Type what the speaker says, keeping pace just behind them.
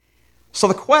So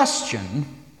the question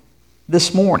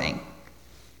this morning,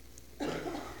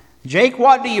 Jake,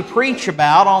 what do you preach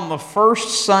about on the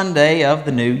first Sunday of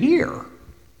the new year?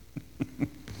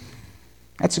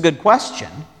 That's a good question.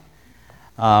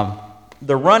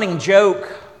 The running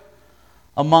joke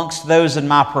amongst those in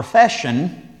my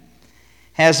profession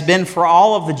has been for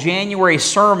all of the January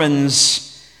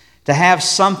sermons to have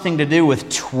something to do with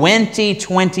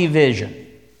 2020 vision.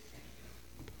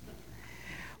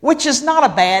 Which is not a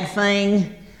bad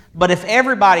thing, but if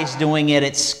everybody's doing it,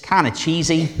 it's kind of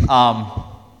cheesy. But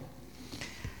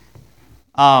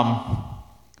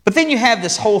then you have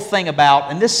this whole thing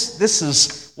about, and this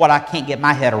is what I can't get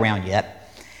my head around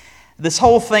yet, this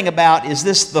whole thing about, is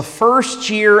this the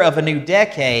first year of a new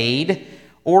decade,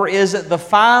 or is it the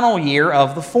final year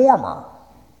of the former?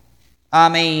 I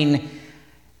mean,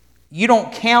 you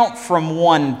don't count from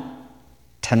 1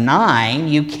 to 9,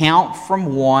 you count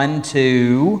from 1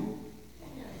 to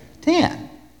 10.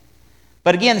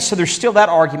 But again, so there's still that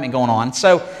argument going on.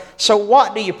 So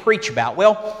what do you preach about?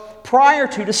 Well, prior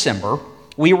to December,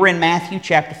 we were in Matthew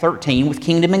chapter 13 with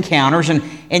Kingdom Encounters,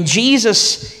 and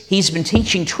Jesus, He's been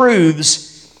teaching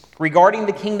truths regarding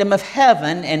the kingdom of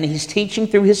heaven, and He's teaching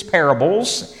through His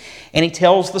parables, and He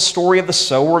tells the story of the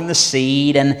sower and the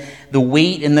seed, and the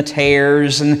wheat and the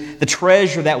tares, and the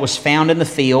treasure that was found in the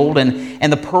field,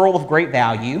 and the pearl of great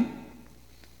value.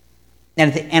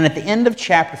 And at the end of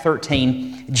chapter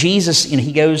 13, Jesus,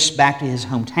 He goes back to His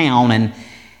hometown, and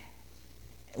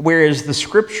whereas the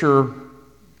Scripture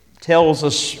tells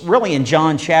us, really in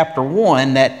John chapter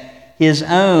 1, that His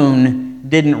own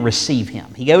didn't receive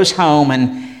Him. He goes home,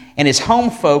 and His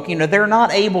home folk, they're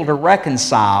not able to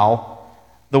reconcile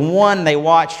the one they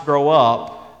watched grow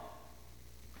up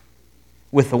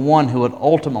with the one who would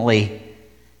ultimately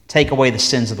take away the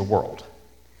sins of the world.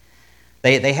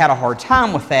 They had a hard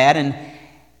time with that, and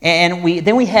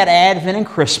then we had Advent and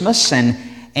Christmas,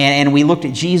 and we looked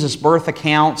at Jesus' birth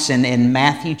accounts in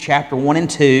Matthew chapter 1 and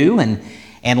 2,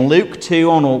 and Luke 2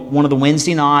 on one of the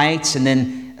Wednesday nights, and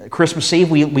then Christmas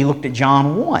Eve we looked at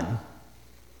John 1.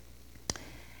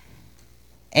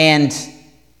 And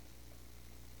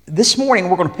this morning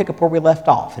we're going to pick up where we left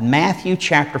off in Matthew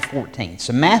chapter 14.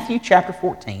 So Matthew chapter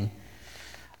 14,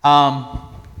 and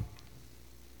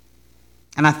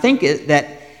I think that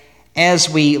as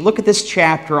we look at this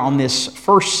chapter on this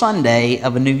first Sunday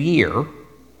of a new year,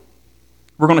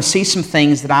 we're going to see some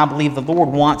things that I believe the Lord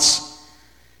wants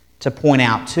to point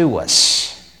out to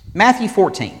us. Matthew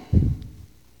 14.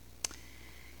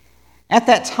 At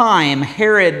that time,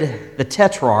 Herod the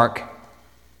Tetrarch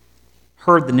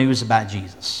heard the news about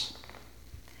Jesus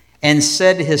and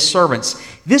said to his servants,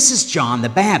 "This is John the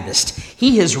Baptist.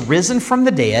 He has risen from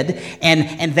the dead,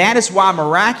 and that is why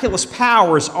miraculous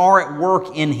powers are at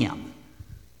work in him."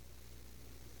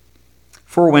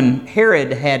 For when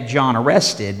Herod had John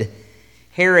arrested,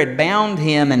 Herod bound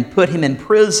him and put him in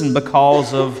prison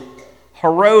because of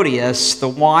Herodias, the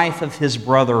wife of his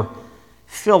brother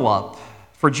Philip.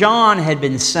 For John had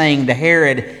been saying to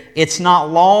Herod, "It's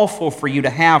not lawful for you to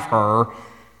have her."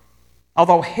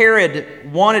 Although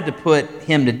Herod wanted to put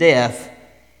him to death,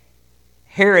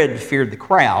 Herod feared the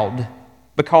crowd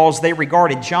because they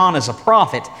regarded John as a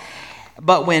prophet.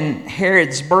 But when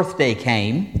Herod's birthday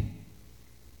came,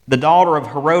 the daughter of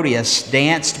Herodias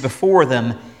danced before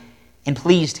them and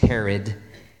pleased Herod,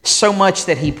 so much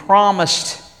that he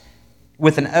promised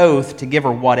with an oath to give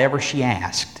her whatever she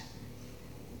asked.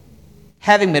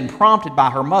 Having been prompted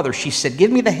by her mother, she said,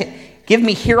 Give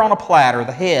me here on a platter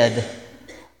the head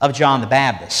of John the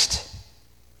Baptist."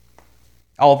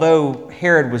 Although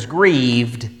Herod was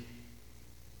grieved,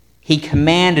 he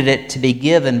commanded it to be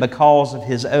given because of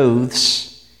his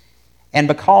oaths and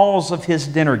because of his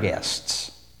dinner guests.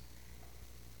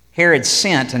 Herod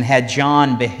sent and had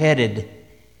John beheaded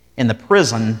in the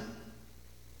prison,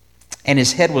 and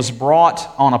his head was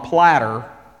brought on a platter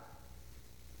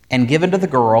and given to the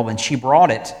girl, and she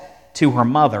brought it to her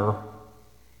mother.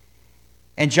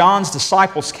 And John's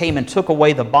disciples came and took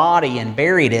away the body and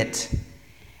buried it,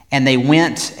 and they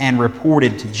went and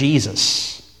reported to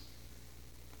Jesus.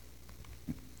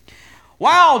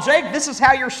 Wow, Jake, this is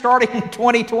how you're starting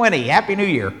 2020. Happy New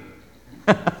Year.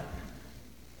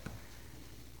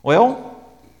 Well,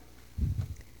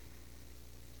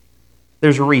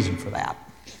 there's a reason for that.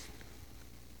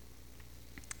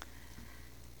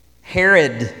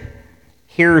 Herod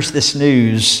hears this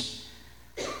news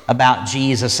about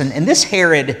Jesus, and this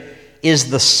Herod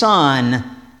is the son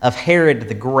of Herod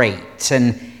the Great.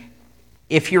 And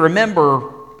if you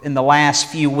remember in the last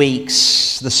few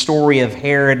weeks, the story of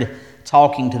Herod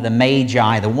talking to the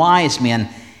Magi, the wise men,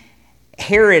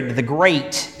 Herod the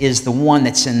Great is the one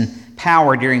that's in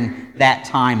power during that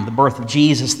time, the birth of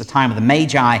Jesus, the time of the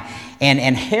Magi.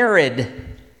 And Herod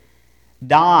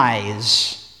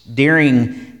dies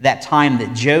during that time that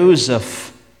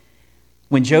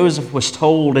when Joseph was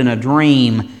told in a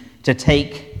dream to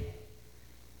take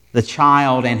the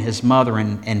child and his mother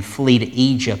and flee to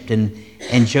Egypt.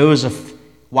 And Joseph,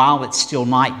 while it's still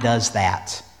night, does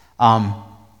that.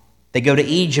 They go to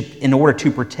Egypt in order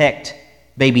to protect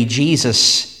baby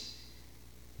Jesus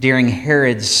during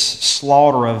Herod's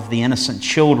slaughter of the innocent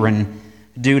children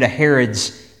due to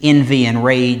Herod's envy and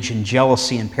rage and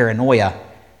jealousy and paranoia.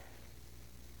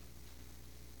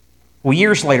 Well,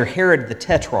 years later, Herod the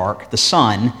Tetrarch, the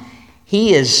son,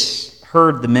 he has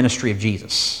heard the ministry of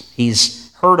Jesus.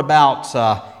 He's heard about,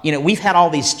 we've had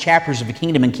all these chapters of the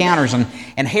Kingdom Encounters,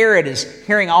 and Herod is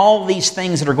hearing all these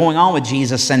things that are going on with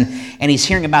Jesus, and he's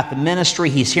hearing about the ministry,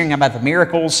 he's hearing about the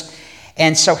miracles.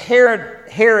 And so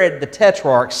Herod the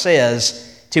Tetrarch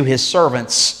says to his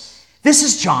servants, "This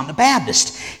is John the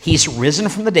Baptist. He's risen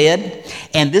from the dead,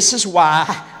 and this is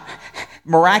why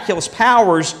miraculous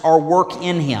powers are work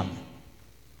in him."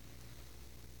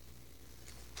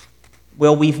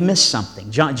 Well, we've missed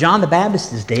something. John the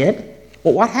Baptist is dead.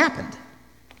 Well, what happened?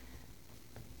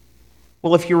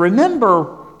 Well, if you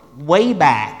remember way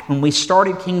back when we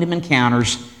started Kingdom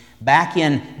Encounters back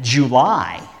in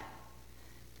July,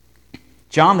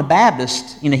 John the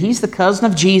Baptist, he's the cousin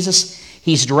of Jesus.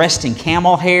 He's dressed in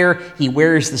camel hair. He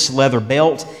wears this leather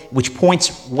belt, which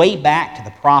points way back to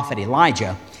the prophet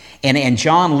Elijah. And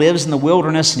John lives in the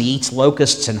wilderness, and he eats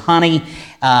locusts and honey.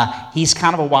 He's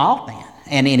kind of a wild man.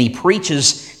 And he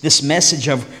preaches this message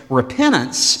of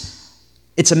repentance.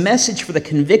 It's a message for the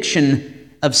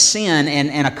conviction of sin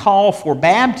and a call for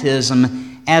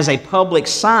baptism as a public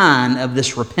sign of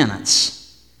this repentance.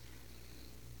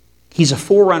 He's a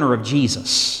forerunner of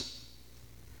Jesus.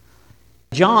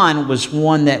 John was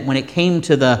one that when it came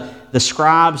to the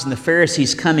scribes and the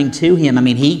Pharisees coming to him,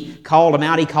 he called them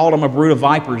out. He called them a brood of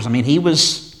vipers. He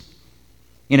was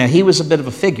a bit of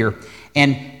a figure.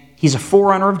 And he's a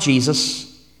forerunner of Jesus.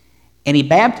 And he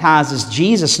baptizes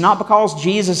Jesus not because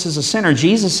Jesus is a sinner.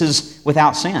 Jesus is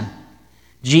without sin.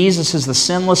 Jesus is the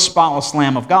sinless, spotless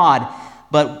Lamb of God.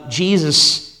 But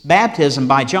Jesus' baptism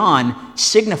by John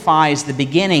signifies the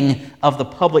beginning of the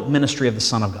public ministry of the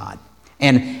Son of God.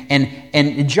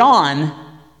 And John,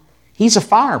 he's a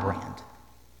firebrand.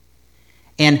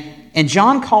 And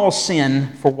John calls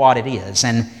sin for what it is.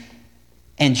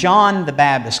 And John the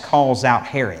Baptist calls out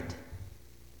Herod.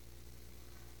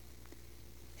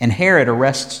 And Herod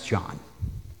arrests John.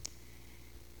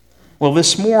 Well,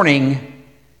 this morning,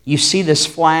 you see this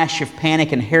flash of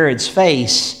panic in Herod's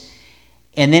face,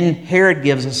 and then Herod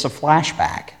gives us a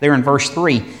flashback. There in verse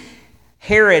 3,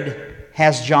 Herod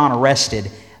has John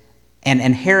arrested,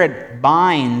 and Herod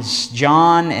binds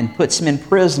John and puts him in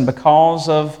prison because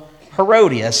of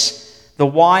Herodias, the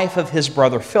wife of his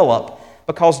brother Philip,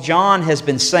 because John has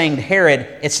been saying to Herod,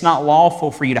 "It's not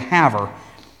lawful for you to have her."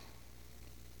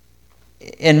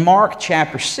 In Mark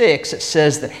chapter 6, it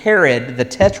says that Herod, the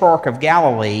Tetrarch of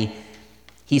Galilee,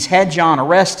 he's had John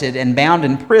arrested and bound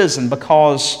in prison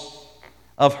because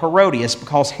of Herodias,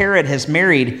 because Herod has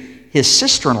married his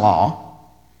sister-in-law.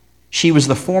 She was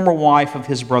the former wife of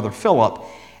his brother Philip.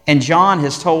 And John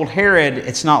has told Herod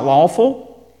it's not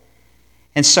lawful.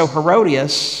 And so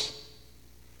Herodias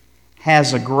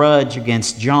has a grudge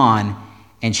against John,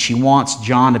 and she wants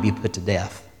John to be put to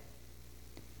death.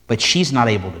 But she's not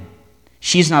able to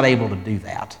do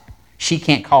that. She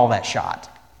can't call that shot.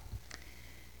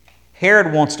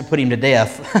 Herod wants to put him to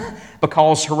death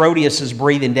because Herodias is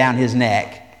breathing down his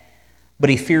neck, but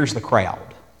he fears the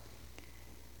crowd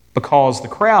because the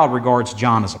crowd regards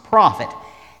John as a prophet.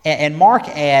 And Mark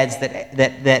adds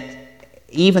that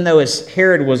even though as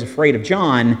Herod was afraid of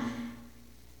John,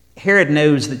 Herod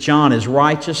knows that John is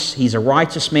righteous. He's a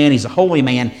righteous man. He's a holy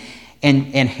man.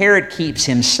 And Herod keeps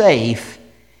him safe.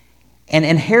 And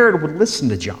Herod would listen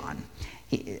to John.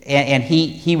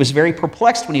 He was very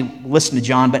perplexed when he listened to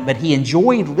John, but he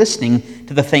enjoyed listening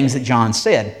to the things that John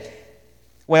said.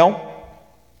 Well,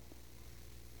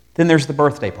 then there's the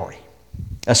birthday party.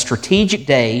 A strategic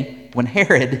day when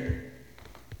Herod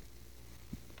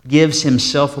gives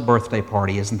himself a birthday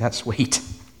party. Isn't that sweet?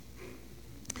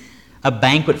 A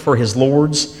banquet for his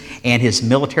lords and his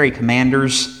military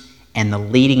commanders and the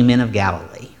leading men of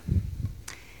Galilee.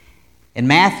 In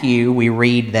Matthew, we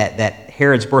read that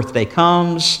Herod's birthday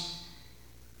comes,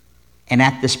 and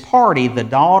at this party, the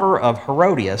daughter of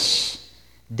Herodias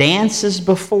dances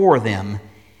before them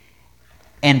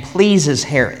and pleases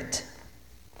Herod.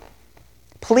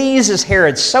 Pleases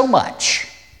Herod so much,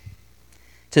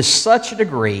 to such a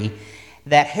degree,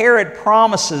 that Herod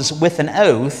promises with an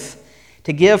oath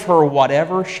to give her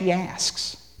whatever she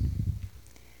asks.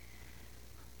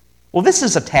 Well, this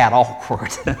is a tad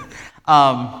awkward.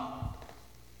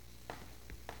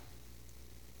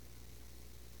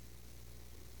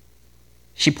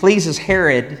 She pleases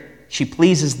Herod, she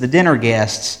pleases the dinner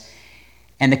guests,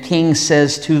 and the king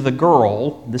says to the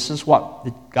girl, this is what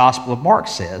the Gospel of Mark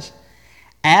says,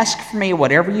 "Ask for me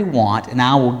whatever you want, and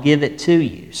I will give it to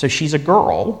you." So she's a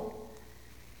girl.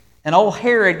 And old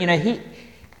Herod,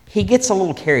 he gets a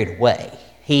little carried away.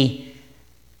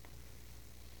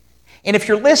 And if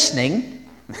you're listening,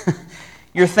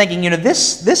 you're thinking,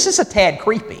 this is a tad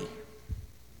creepy.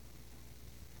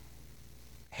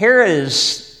 Herod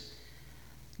is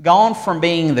gone from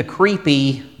being the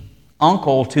creepy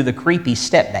uncle to the creepy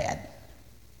stepdad.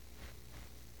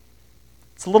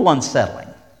 It's a little unsettling.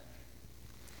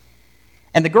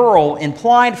 And the girl,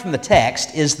 implied from the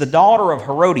text, is the daughter of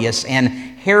Herodias and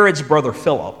Herod's brother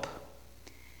Philip.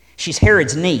 She's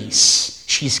Herod's niece.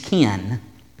 She's kin.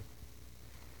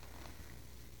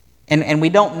 And we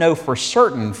don't know for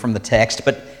certain from the text,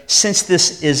 but since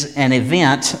this is an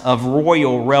event of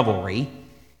royal revelry,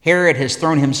 Herod has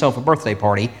thrown himself a birthday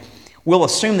party, we'll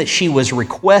assume that she was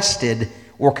requested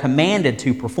or commanded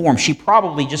to perform. She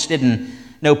probably just didn't,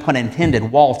 no pun intended,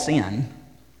 waltz in.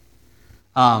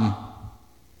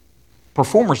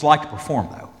 Performers like to perform,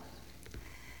 though.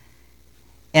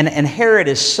 And Herod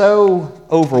is so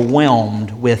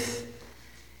overwhelmed with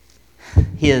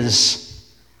his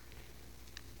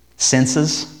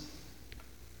senses,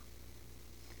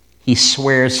 he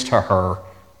swears to her,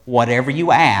 "Whatever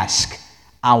you ask,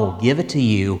 I will give it to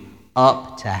you,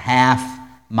 up to half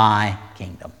my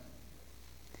kingdom."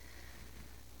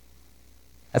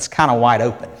 That's kind of wide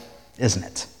open, isn't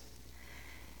it?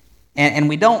 And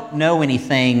we don't know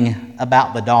anything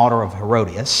about the daughter of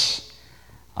Herodias.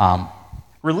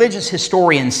 Religious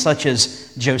historians such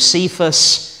as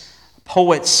Josephus,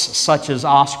 poets such as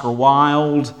Oscar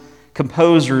Wilde,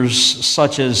 composers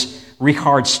such as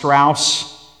Richard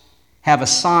Strauss have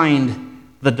assigned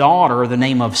the daughter the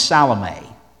name of Salome.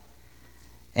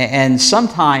 And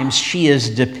sometimes she is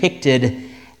depicted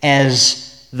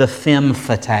as the femme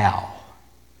fatale.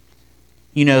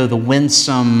 The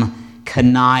winsome,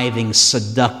 conniving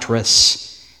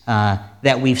seductress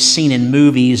that we've seen in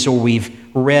movies or we've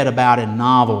read about in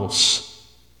novels.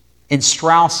 In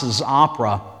Strauss's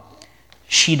opera,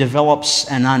 she develops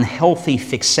an unhealthy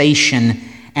fixation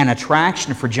and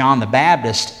attraction for John the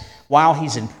Baptist while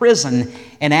he's in prison,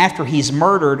 and after he's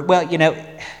murdered,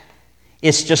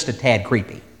 it's just a tad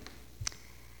creepy.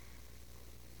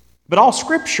 But all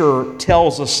Scripture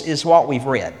tells us is what we've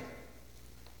read.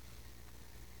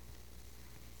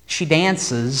 She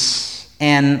dances,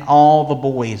 and all the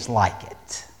boys like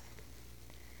it.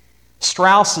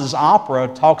 Strauss's opera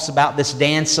talks about this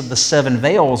dance of the seven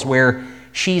veils, where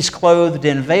she's clothed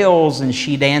in veils and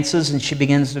she dances and she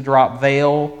begins to drop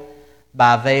veil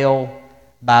by veil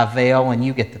by veil, and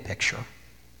you get the picture.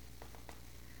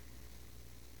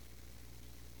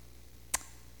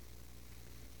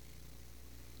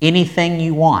 Anything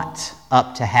you want,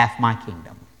 up to half my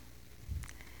kingdom.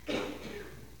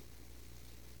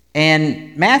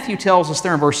 And Matthew tells us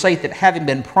there in verse 8 that having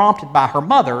been prompted by her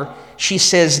mother, she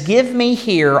says, "Give me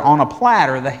here on a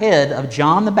platter the head of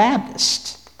John the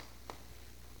Baptist."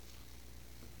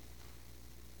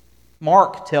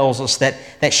 Mark tells us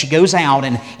that she goes out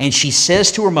and she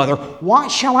says to her mother,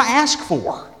 "What shall I ask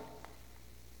for?"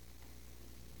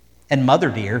 And mother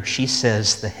dear, she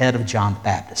says, "The head of John the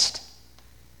Baptist."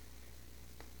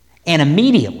 And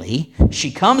immediately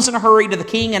she comes in a hurry to the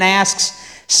king and asks,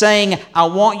 saying, "I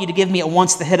want you to give me at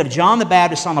once the head of John the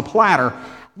Baptist on a platter."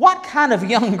 What kind of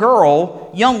young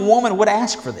woman would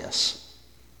ask for this?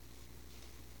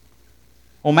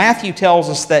 Well, Matthew tells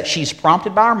us that she's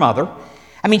prompted by her mother.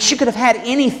 She could have had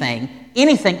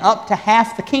anything up to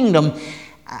half the kingdom.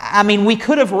 We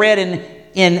could have read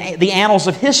in the annals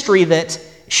of history that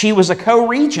she was a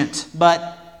co-regent,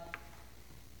 but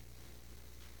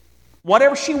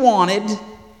whatever she wanted,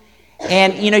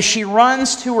 and she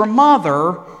runs to her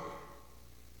mother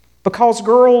because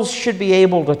girls should be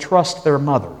able to trust their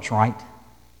mothers, right?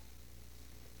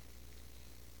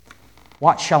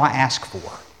 What shall I ask for?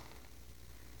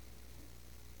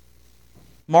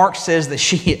 Mark says that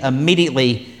she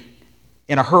immediately,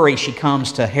 in a hurry, she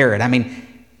comes to Herod.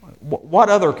 What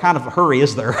other kind of hurry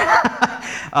is there?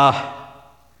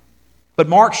 But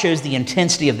Mark shows the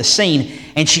intensity of the scene,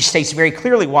 and she states very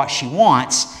clearly what she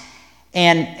wants.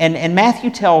 And Matthew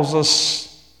tells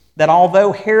us that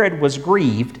although Herod was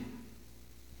grieved,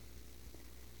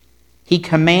 he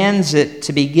commands it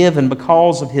to be given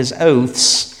because of his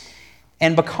oaths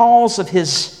And because of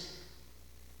his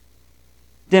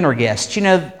dinner guests,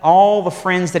 all the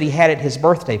friends that he had at his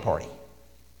birthday party.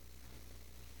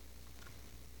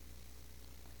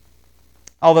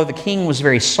 Although the king was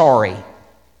very sorry,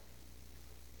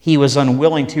 he was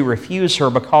unwilling to refuse her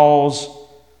because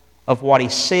of what he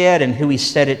said and who he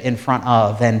said it in front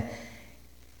of. And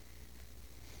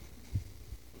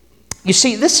you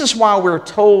see, this is why we're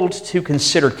told to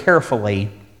consider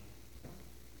carefully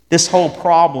this whole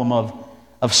problem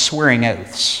of swearing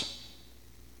oaths.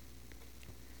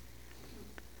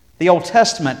 The Old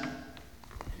Testament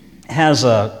has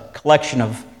a collection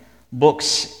of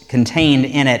books contained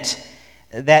in it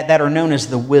that are known as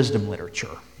the wisdom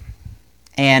literature.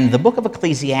 And the book of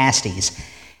Ecclesiastes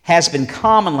has been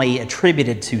commonly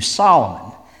attributed to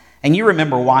Solomon. And you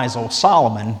remember wise old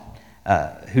Solomon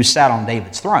who sat on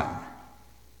David's throne.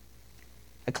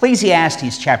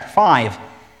 Ecclesiastes chapter 5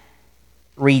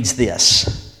 reads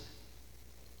this: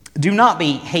 "Do not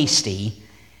be hasty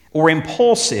or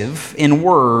impulsive in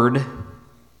word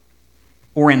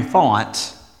or in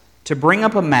thought to bring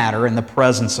up a matter in the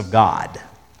presence of God.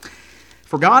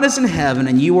 For God is in heaven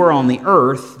and you are on the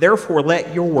earth, therefore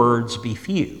let your words be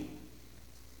few.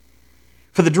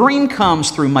 For the dream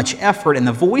comes through much effort, and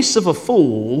the voice of a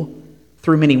fool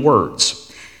through many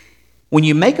words. When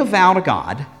you make a vow to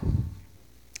God,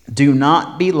 do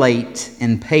not be late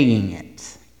in paying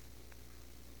it,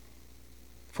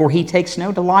 for he takes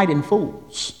no delight in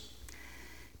fools.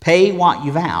 Pay what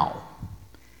you vow.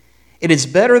 It is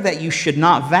better that you should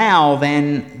not vow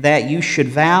than that you should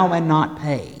vow and not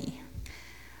pay.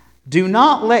 Do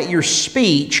not let your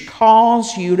speech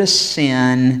cause you to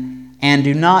sin, and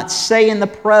do not say in the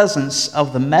presence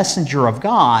of the messenger of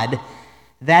God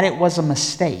that it was a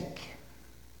mistake.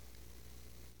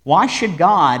 Why should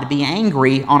God be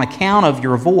angry on account of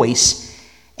your voice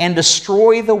and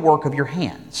destroy the work of your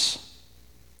hands?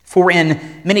 For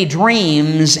in many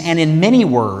dreams and in many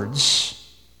words,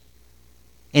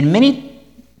 there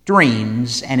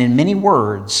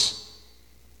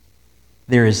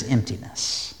is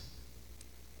emptiness.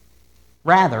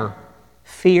 Rather,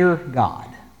 fear God.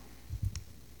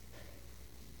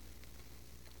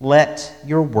 Let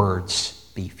your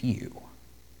words be few."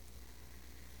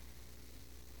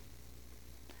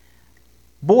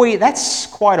 Boy, that's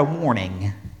quite a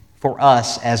warning for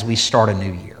us as we start a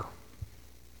new year.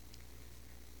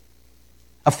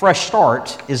 A fresh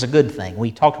start is a good thing.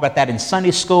 We talked about that in Sunday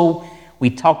school.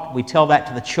 We tell that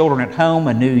to the children at home: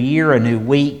 a new year, a new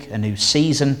week, a new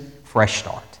season, fresh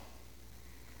start.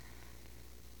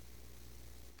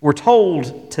 We're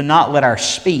told to not let our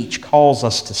speech cause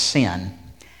us to sin.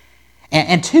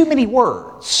 And too many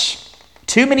words,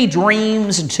 too many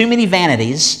dreams, and too many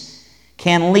vanities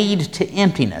can lead to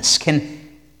emptiness, can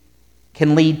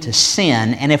lead to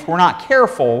sin. And if we're not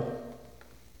careful,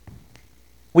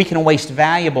 we can waste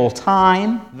valuable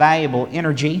time, valuable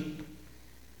energy,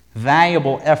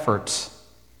 valuable effort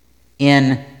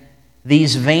in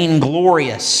these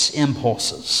vainglorious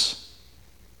impulses,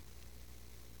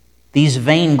 these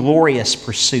vainglorious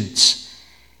pursuits,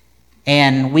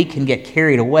 and we can get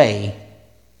carried away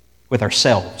with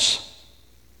ourselves.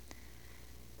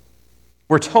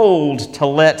 We're told to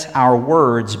let our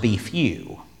words be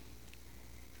few,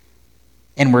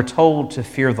 and we're told to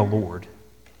fear the Lord.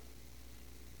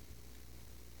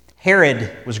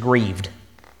 Herod was grieved.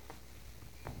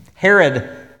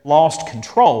 Herod lost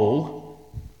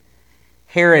control.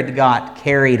 Herod got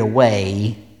carried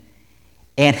away,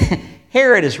 and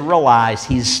Herod has realized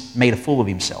he's made a fool of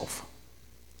himself.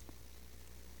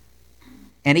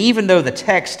 And even though the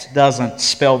text doesn't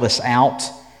spell this out,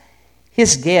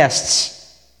 his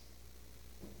guests,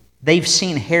 they've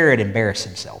seen Herod embarrass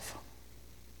himself.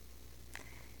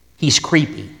 He's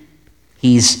creepy.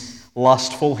 He's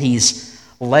lustful. He's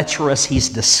lecherous. He's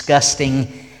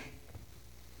disgusting.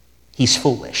 He's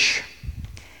foolish.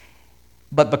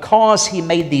 But because he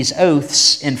made these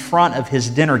oaths in front of his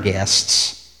dinner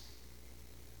guests,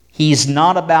 he's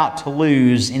not about to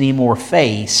lose any more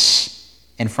face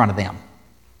in front of them.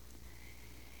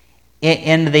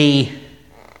 In the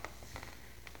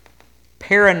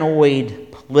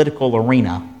paranoid political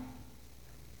arena,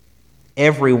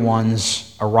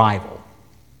 everyone's a rival.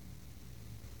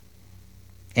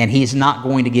 And he's not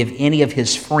going to give any of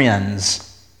his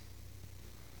friends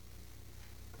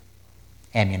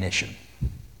ammunition.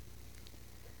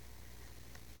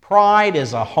 Pride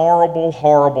is a horrible,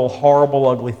 horrible, horrible,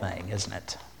 ugly thing, isn't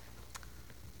it?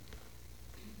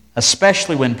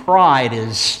 Especially when pride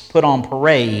is put on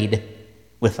parade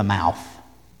with the mouth.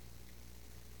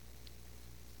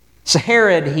 So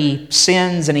Herod, he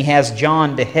sins and he has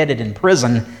John beheaded in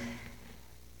prison.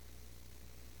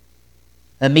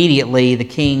 Immediately, the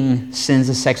king sends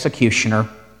this executioner,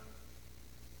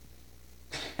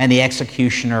 and the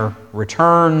executioner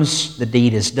returns. The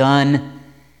deed is done.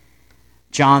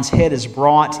 John's head is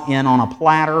brought in on a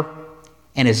platter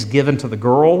and is given to the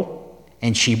girl,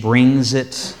 and she brings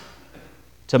it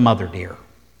to Mother Dear.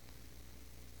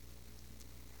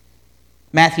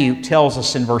 Matthew tells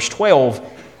us in verse 12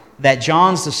 that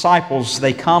John's disciples,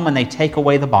 they come and they take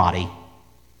away the body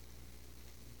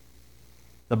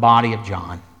of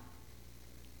John.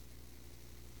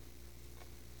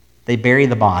 They bury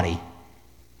the body.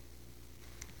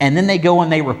 And then they go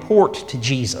and they report to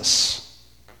Jesus.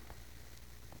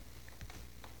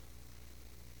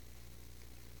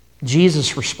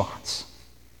 Jesus' response.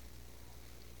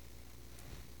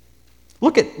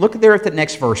 Look there at the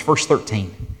next verse, verse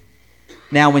 13.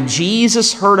 Now when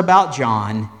Jesus heard about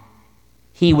John,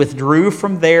 he withdrew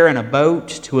from there in a boat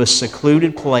to a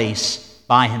secluded place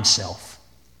by himself.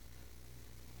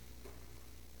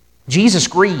 Jesus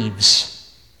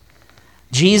grieves.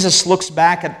 Jesus looks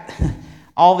back at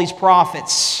all these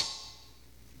prophets,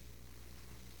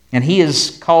 and he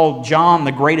is called John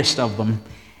the greatest of them.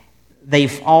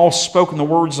 They've all spoken the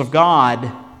words of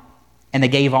God, and they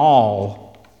gave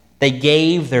all. They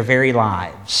gave their very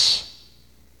lives.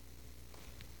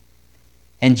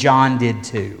 And John did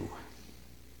too.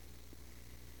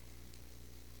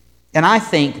 And I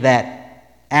think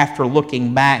that after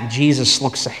looking back, Jesus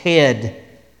looks ahead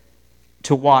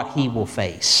to what he will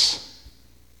face.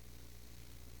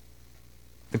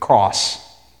 The cross.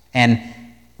 And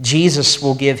Jesus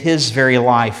will give his very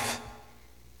life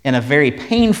in a very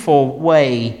painful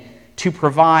way to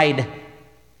provide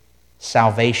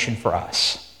salvation for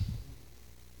us.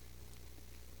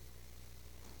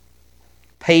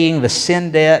 Paying the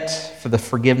sin debt for the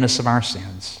forgiveness of our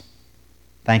sins.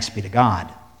 Thanks be to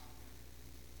God.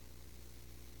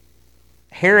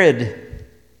 Herod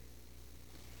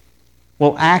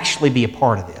will actually be a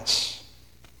part of this.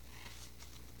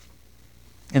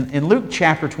 In Luke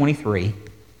chapter 23,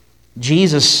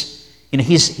 Jesus,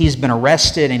 he's been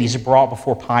arrested and he's brought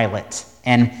before Pilate.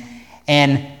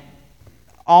 And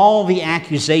all the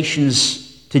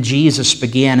accusations to Jesus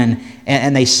begin,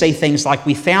 and they say things like,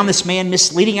 we found this man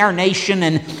misleading our nation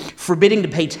and forbidding to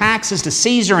pay taxes to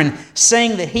Caesar and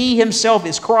saying that he himself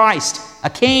is Christ, a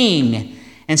king.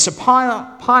 And so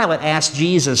Pilate asked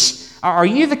Jesus, are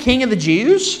you the king of the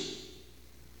Jews?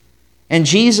 And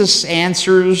Jesus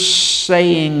answers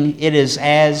saying, it is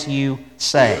as you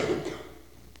say.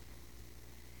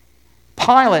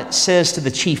 Pilate says to the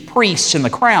chief priests and the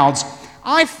crowds,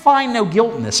 I find no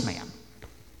guilt in this man.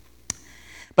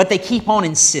 But they keep on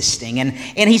insisting. And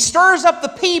he stirs up the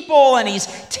people, and he's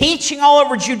teaching all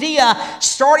over Judea,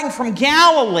 starting from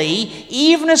Galilee,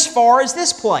 even as far as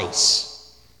this place.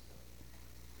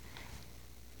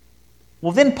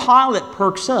 Well, then Pilate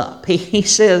perks up. He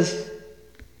says,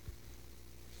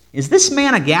 is this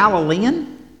man a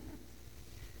Galilean?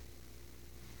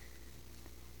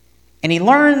 And he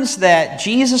learns that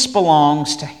Jesus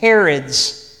belongs to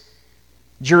Herod's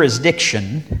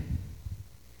jurisdiction.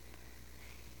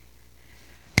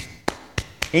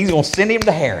 He's going to send him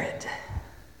to Herod.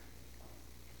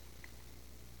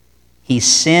 He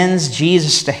sends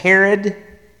Jesus to Herod,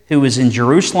 who was in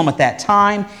Jerusalem at that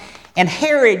time. And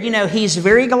Herod, he's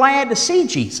very glad to see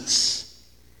Jesus,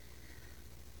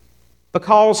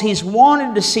 because he's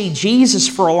wanted to see Jesus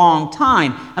for a long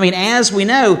time. I mean, as we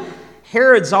know,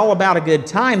 Herod's all about a good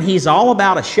time. He's all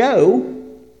about a show.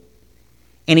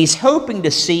 And he's hoping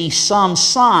to see some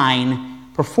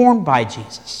sign performed by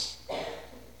Jesus.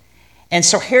 And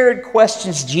so Herod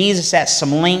questions Jesus at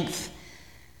some length.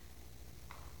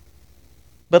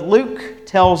 But Luke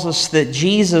tells us that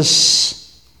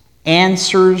Jesus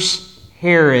answers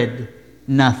Herod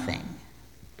nothing.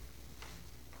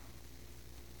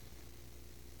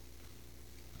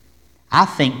 I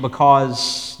think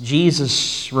because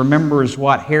Jesus remembers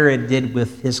what Herod did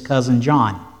with his cousin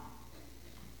John.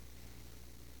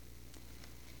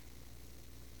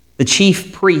 The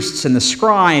chief priests and the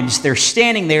scribes, they're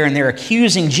standing there and they're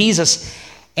accusing Jesus.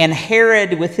 And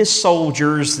Herod, with his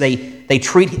soldiers, they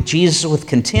treat Jesus with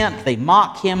contempt. They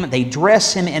mock him. They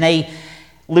dress him in a,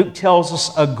 Luke tells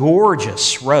us, a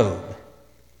gorgeous robe.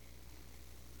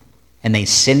 And they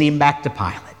send him back to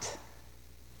Pilate.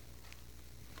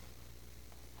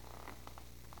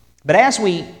 But as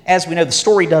we know, the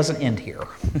story doesn't end here.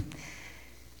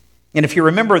 And if you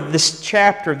remember, this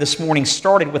chapter this morning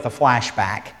started with a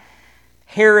flashback.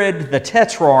 Herod the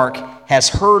Tetrarch has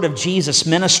heard of Jesus'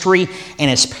 ministry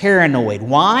and is paranoid.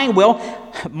 Why? Well,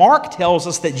 Mark tells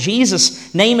us that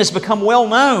Jesus' name has become well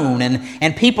known,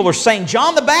 and people are saying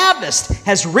John the Baptist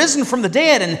has risen from the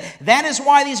dead, and that is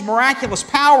why these miraculous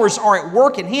powers are at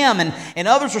work in him. And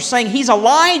others are saying he's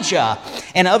Elijah,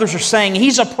 and others are saying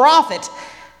he's a prophet,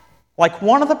 like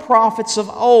one of the prophets of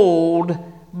old.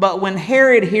 But when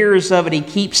Herod hears of it, he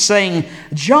keeps saying,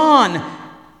 John,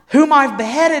 whom I've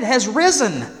beheaded, has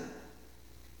risen.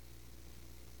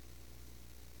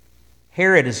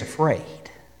 Herod is afraid.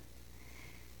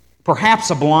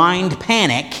 Perhaps a blind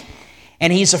panic,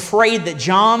 and he's afraid that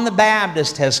John the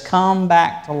Baptist has come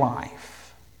back to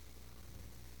life.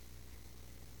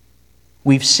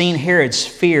 We've seen Herod's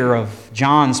fear of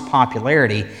John's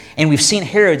popularity, and we've seen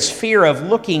Herod's fear of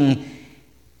looking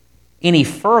any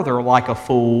further like a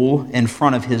fool in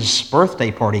front of his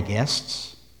birthday party guests.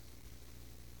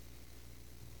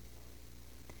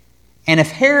 And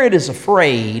if Herod is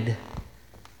afraid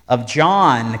of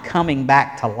John coming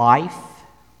back to life,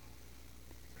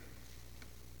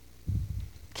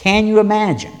 can you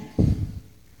imagine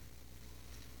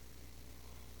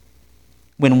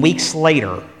when weeks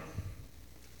later,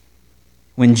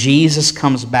 when Jesus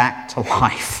comes back to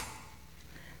life,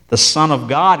 the Son of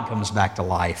God comes back to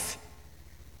life,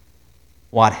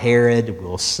 what Herod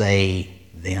will say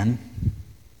then?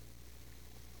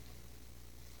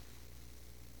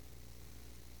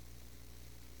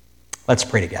 Let's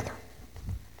pray together.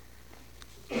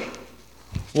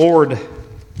 Lord,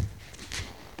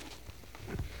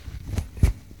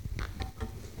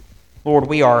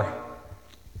 we are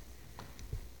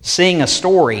seeing a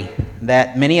story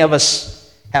that many of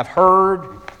us have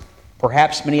heard.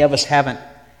 Perhaps many of us haven't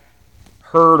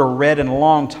heard or read in a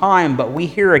long time, but we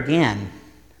hear again.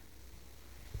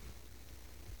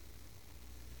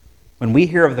 When we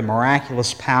hear of the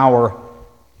miraculous power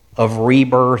of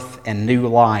rebirth and new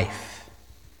life,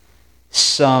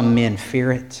 some men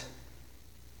fear it.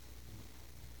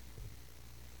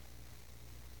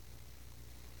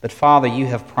 But Father, you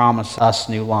have promised us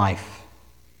new life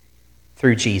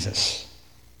through Jesus,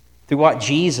 through what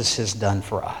Jesus has done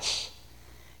for us,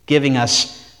 giving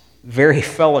us very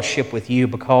fellowship with you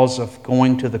because of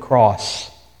going to the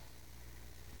cross.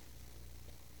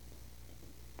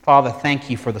 Father, thank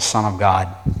you for the Son of God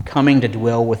coming to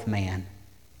dwell with man.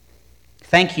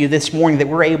 Thank you this morning that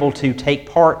we're able to take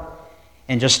part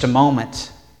in just a moment,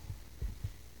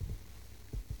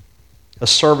 a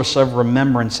service of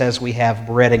remembrance as we have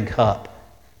bread and cup,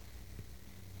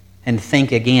 and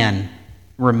think again,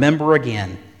 remember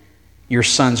again, your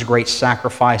Son's great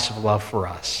sacrifice of love for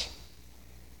us.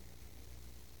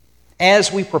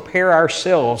 As we prepare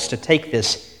ourselves to take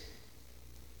this,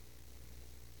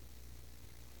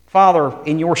 Father,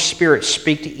 in your Spirit,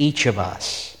 speak to each of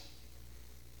us.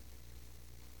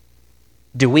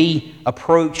 Do we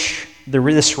approach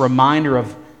this reminder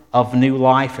of new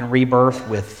life and rebirth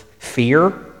with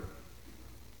fear?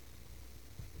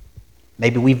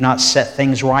 Maybe we've not set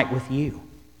things right with you.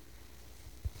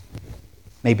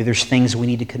 Maybe there's things we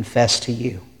need to confess to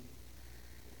you.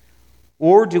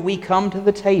 Or do we come to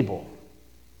the table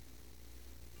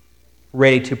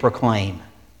ready to proclaim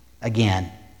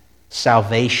again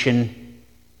salvation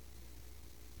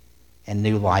and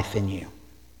new life in you?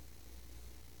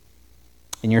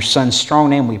 In your Son's strong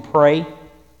name we pray.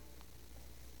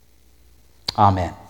 Amen.